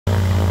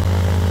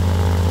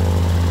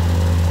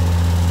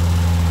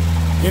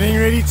Getting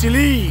ready to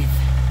leave,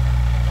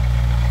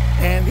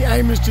 and the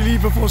aim is to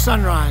leave before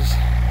sunrise.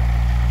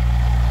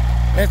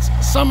 That's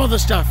some of the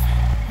stuff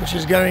which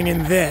is going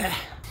in there.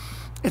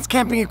 It's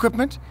camping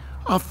equipment,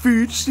 our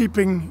food,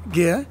 sleeping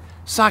gear,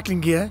 cycling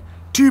gear,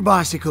 2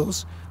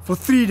 bicycles for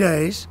 3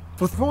 days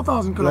for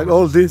 4,000 kilometers. Like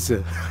all this.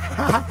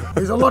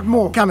 There's a lot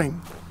more coming.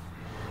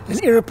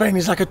 An aeroplane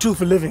is like a tool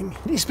for living,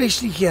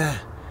 especially here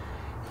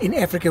in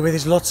Africa where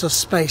there's lots of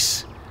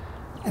space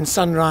and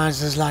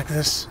sunrises like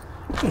this.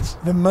 It's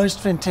the most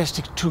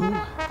fantastic tool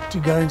to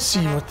go and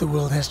see what the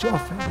world has to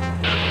offer.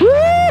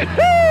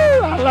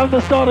 Woo-hoo! I love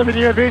the start of a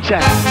new adventure.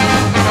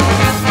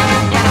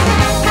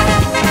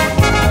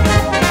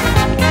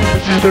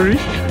 This is the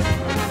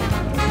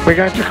reef. We're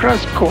going to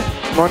Krasco,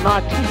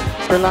 Monati,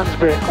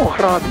 Belansberg,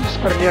 Ograbies,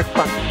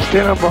 Brkljac,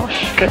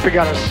 Stellenbosch, Cape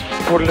Agulhas,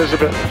 Port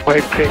Elizabeth,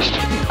 Wavecrest,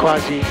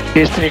 Quasi,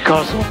 Destiny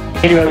Castle.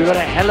 Anyway, we've got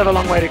a hell of a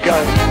long way to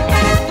go.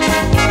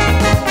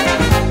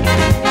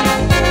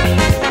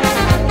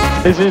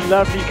 This is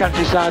lovely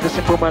countryside, this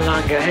in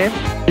Mpumalanga, eh?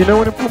 You know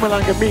what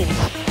Mpumalanga means?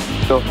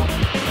 No.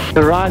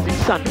 The rising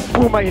sun.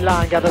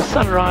 Mpumalanga, the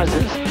sun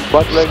rises.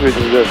 What language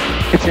is that?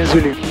 It's in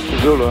Zulu.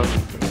 Zulu, huh?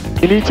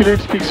 You need to learn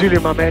to speak Zulu,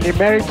 my man. You're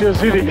married to a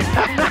Zulu.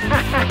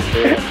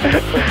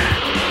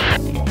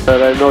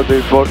 But I know the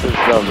important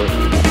stuff.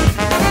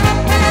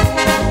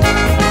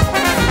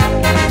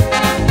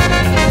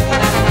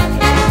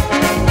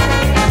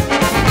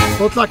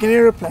 Looks like an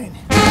aeroplane.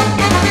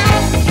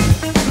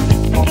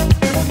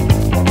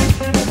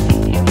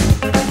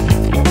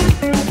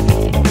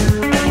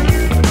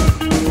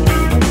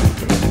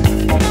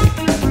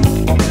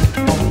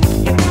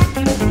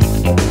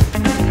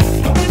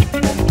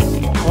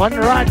 One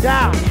right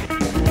down.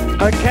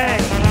 Okay.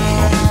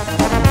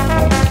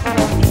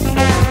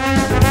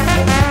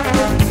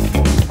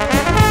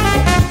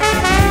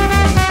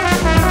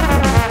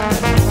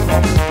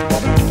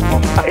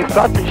 It's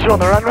got to show on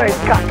the runway.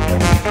 It's cut.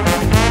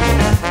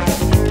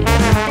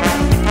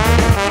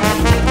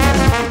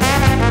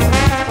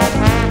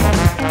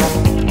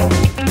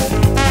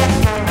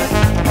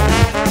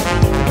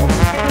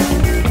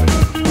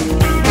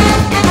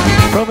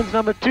 Province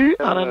number 2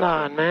 out of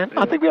 9, man.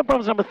 I think we are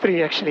province number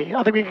 3, actually.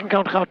 I think we can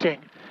count Gauteng.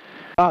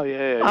 Oh,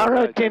 yeah. I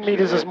rode 10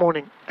 meters this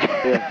morning.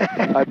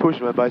 Yeah, I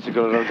pushed my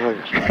bicycle around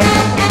time.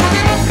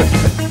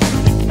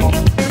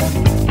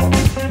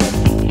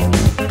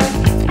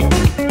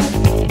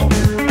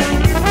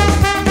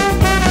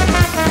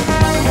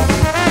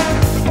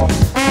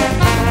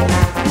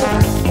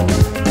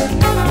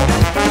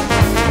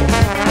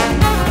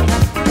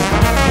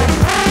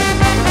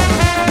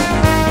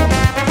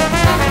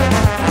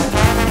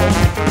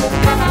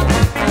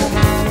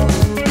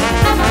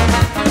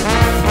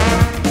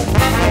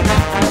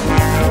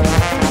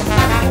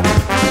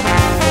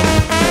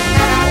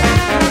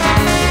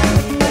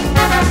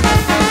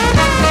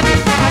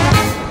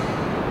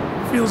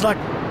 Feels like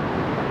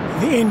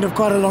the end of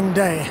quite a long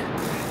day,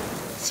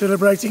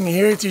 celebrating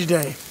Heritage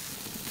Day.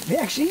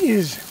 There actually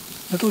is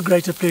little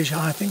greater pleasure,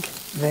 I think,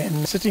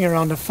 than sitting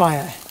around a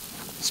fire.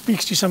 It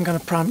speaks to some kind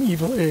of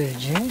primeval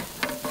urge, eh?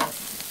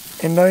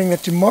 And knowing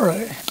that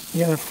tomorrow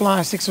you're going to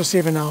fly 6 or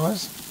 7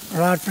 hours,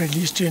 ride for at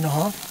least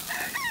 2.5.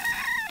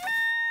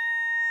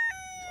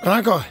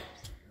 Branko,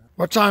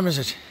 what time is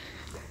it?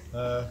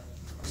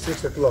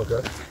 6 o'clock,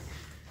 huh?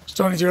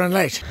 Starting to run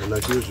late.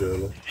 Like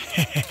usual.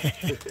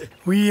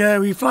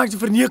 We fly to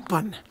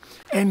Brkljac,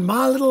 and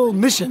my little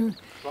mission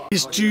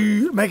is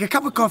to make a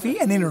cup of coffee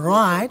and then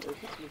ride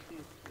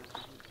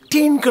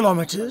 10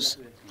 kilometers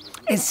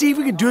and see if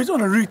we can do it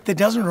on a route that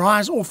doesn't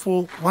rise or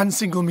fall 1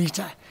 single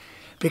meter,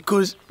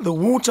 because the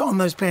water on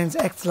those pans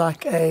acts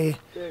like a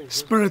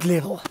spirit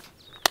level.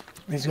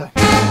 Let's go.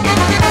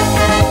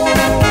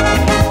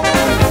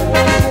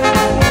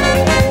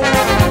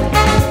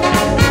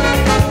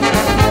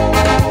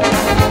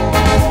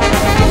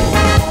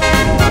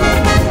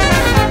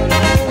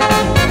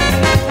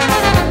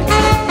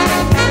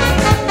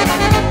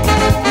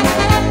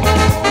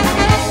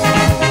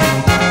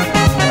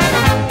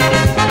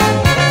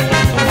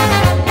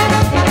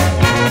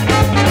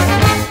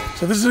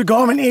 So this is a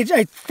Garmin Edge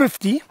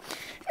 850,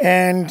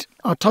 and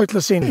our total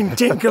ascent in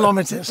 10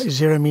 kilometers is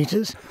 0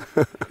 meters.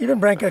 Even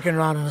Branko can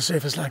ride on a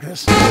surface like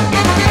this.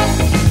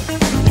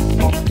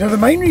 Now the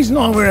main reason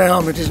I wear a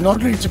helmet is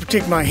not really to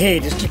protect my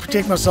head, it's to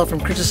protect myself from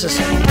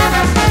criticism.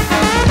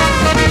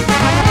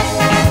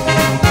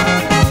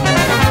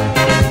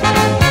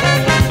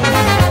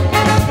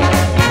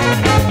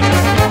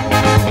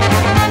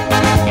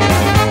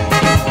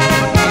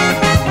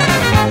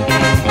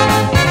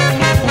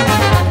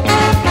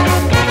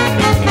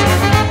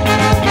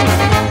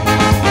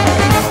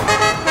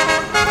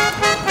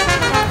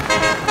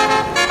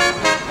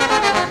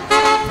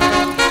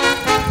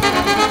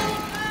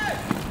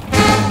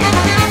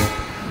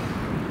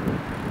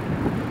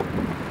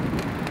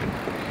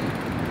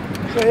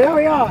 So here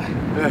we are.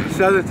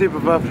 Southern tip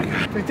of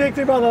Africa.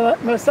 Protected by the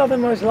most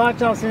southernmost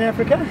lighthouse in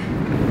Africa.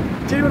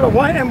 Tell you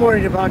what I am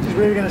worried about is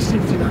where we're going to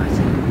sleep tonight.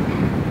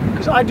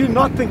 Because I do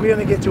not think we're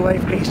going to get to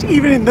Wavecrest,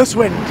 even in this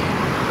wind.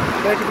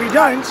 But if we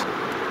don't,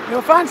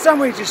 You'll find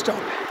somewhere to stop.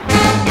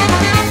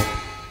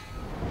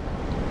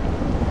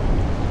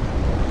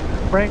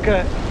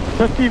 Branko,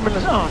 15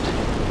 minutes out.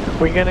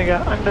 We're going to go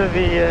under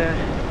the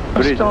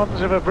Stardens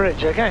River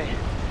Bridge, okay?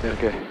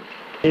 Okay.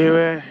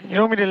 You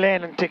want me to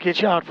land and take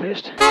you out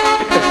first?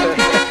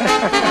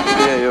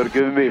 Yeah, you're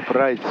giving me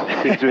fright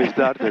since we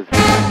started.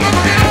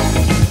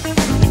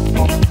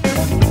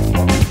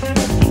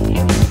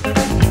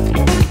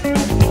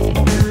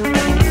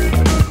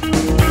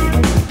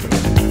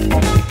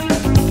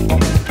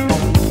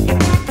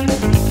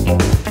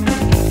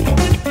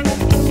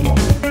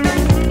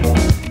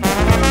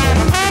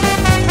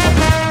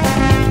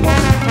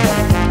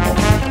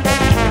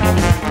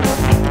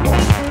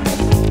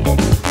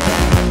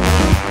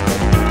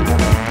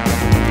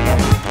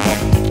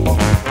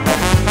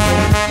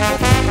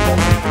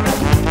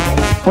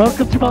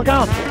 Welcome to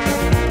Brkljac,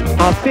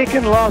 our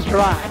second last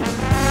ride.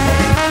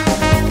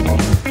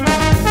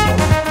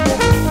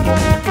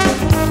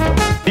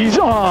 These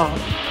are,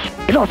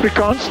 in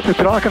Afrikaans, the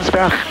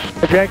Drakensberg,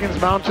 the Dragon's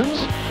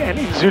Mountains, and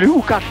in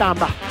Zulu,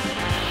 Ukatamba,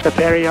 the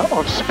Barrier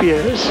of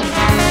Spears.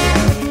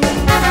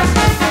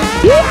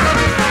 Yeah!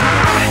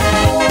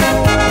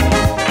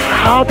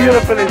 How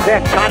beautiful is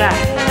that,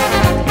 Connor?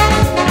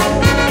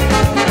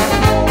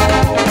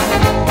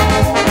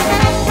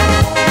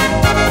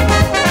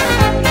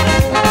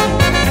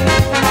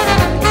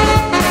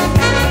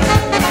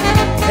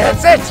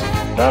 That's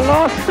it. The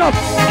last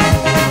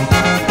stop.